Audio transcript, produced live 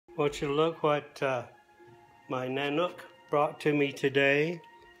Want you to look what my Nanuk brought to me today.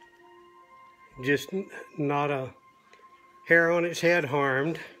 Just not a hair on its head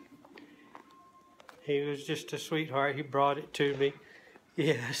harmed. He was just a sweetheart. He brought it to me.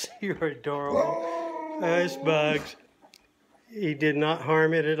 Yes, you're adorable. It's Bugs. He did not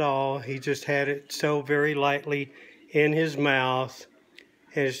harm it at all. He just had it so very lightly in his mouth.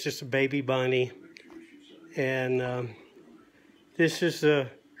 And it's just a baby bunny. And this is the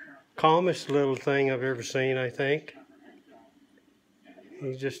calmest little thing I've ever seen, I think.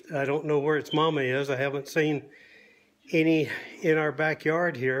 I don't know where its mama is. I haven't seen any in our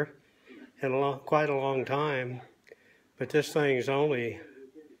backyard here in quite a long time. But this thing is only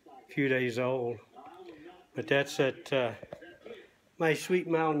a few days old. But that's my sweet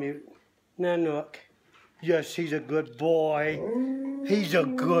Malamute, Nanuk. Yes, he's a good boy. He's a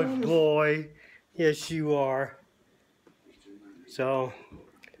good boy. Yes, you are. So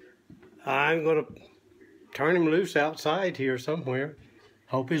I'm going to turn him loose outside here somewhere.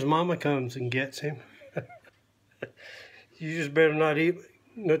 Hope his mama comes and gets him. You just better not eat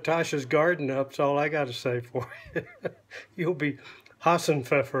Natasha's garden up. That's all I got to say for you. You'll be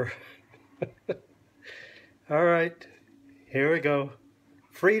Hassenpfeffer. All right, here we go.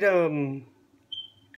 Freedom.